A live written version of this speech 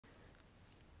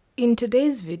In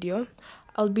today's video,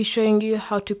 I'll be showing you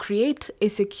how to create a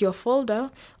secure folder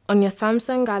on your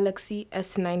Samsung Galaxy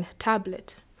S9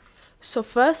 tablet. So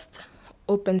first,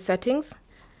 open Settings,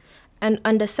 and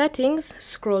under Settings,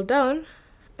 scroll down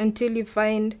until you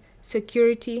find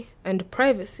Security and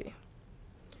Privacy.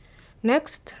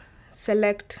 Next,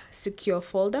 select Secure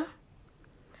Folder,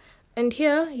 and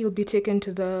here you'll be taken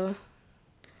to the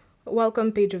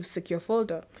welcome page of Secure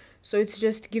Folder. So it's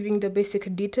just giving the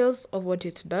basic details of what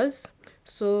it does.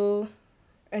 So,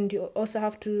 and you also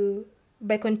have to,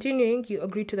 by continuing, you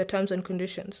agree to the terms and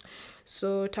conditions.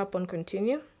 So tap on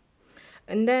continue.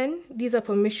 And then these are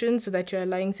permissions that you're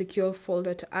allowing Secure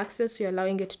Folder to access. You're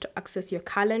allowing it to access your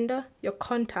calendar, your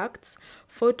contacts,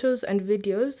 photos and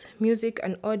videos, music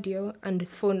and audio, and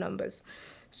phone numbers.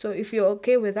 So if you're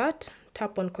okay with that,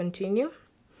 tap on continue.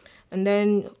 And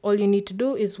then all you need to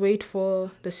do is wait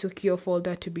for the secure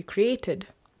folder to be created.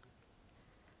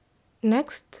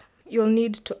 Next, you'll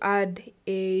need to add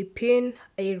a PIN,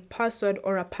 a password,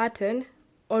 or a pattern,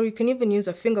 or you can even use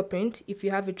a fingerprint if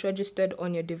you have it registered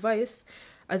on your device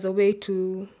as a way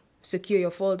to secure your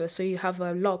folder. So you have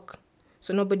a lock,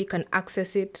 so nobody can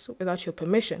access it without your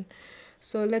permission.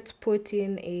 So let's put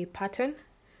in a pattern.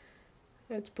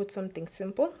 Let's put something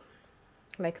simple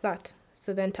like that.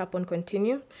 So then tap on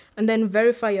continue, and then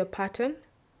verify your pattern,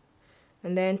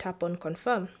 and then tap on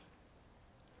confirm.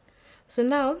 So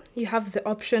now you have the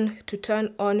option to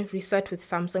turn on reset with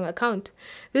Samsung account.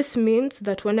 This means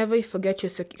that whenever you forget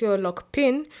your secure lock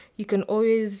PIN, you can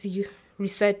always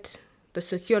reset the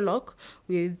secure lock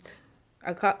with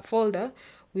a folder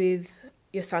with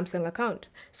your Samsung account.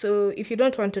 So if you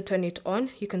don't want to turn it on,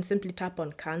 you can simply tap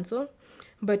on cancel.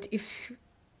 But if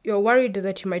you're worried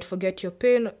that you might forget your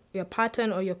PIN, your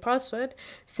pattern, or your password,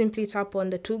 simply tap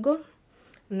on the toggle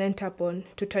and then tap on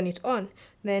to turn it on.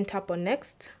 Then tap on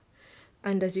next.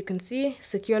 And as you can see,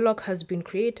 secure lock has been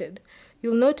created.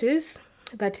 You'll notice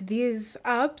that these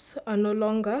apps are no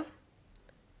longer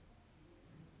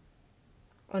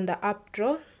on the app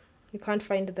drawer. You can't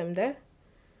find them there,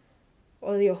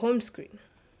 or your home screen.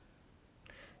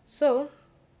 So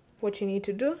what you need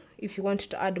to do, if you want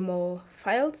to add more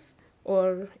files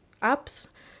or apps,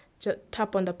 just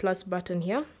tap on the plus button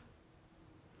here,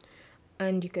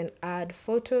 and you can add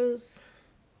photos,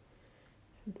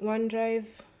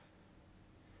 OneDrive,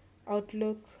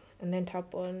 Outlook, and then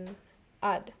tap on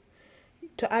add.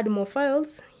 To add more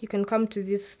files, you can come to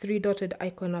this three dotted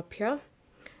icon up here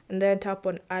and then tap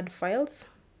on add files,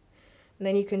 and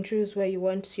then you can choose where you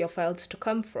want your files to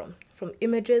come from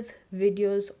images,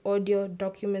 videos, audio,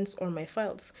 documents, or my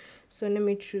files. So let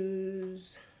me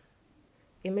choose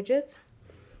images,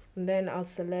 and then I'll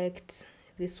select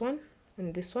this one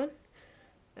and this one,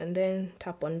 and then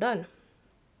tap on done.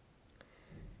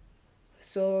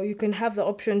 So you can have the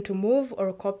option to move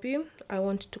or copy. I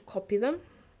want to copy them.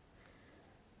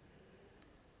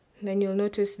 Then you'll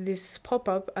notice this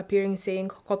pop-up appearing saying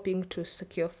copying to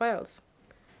secure files.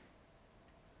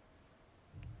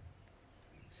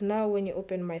 So now when you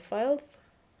open my files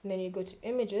and then you go to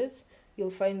images, you'll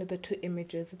find the two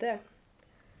images there.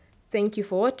 Thank you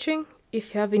for watching.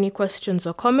 If you have any questions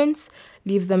or comments,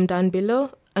 leave them down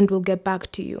below and we'll get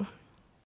back to you.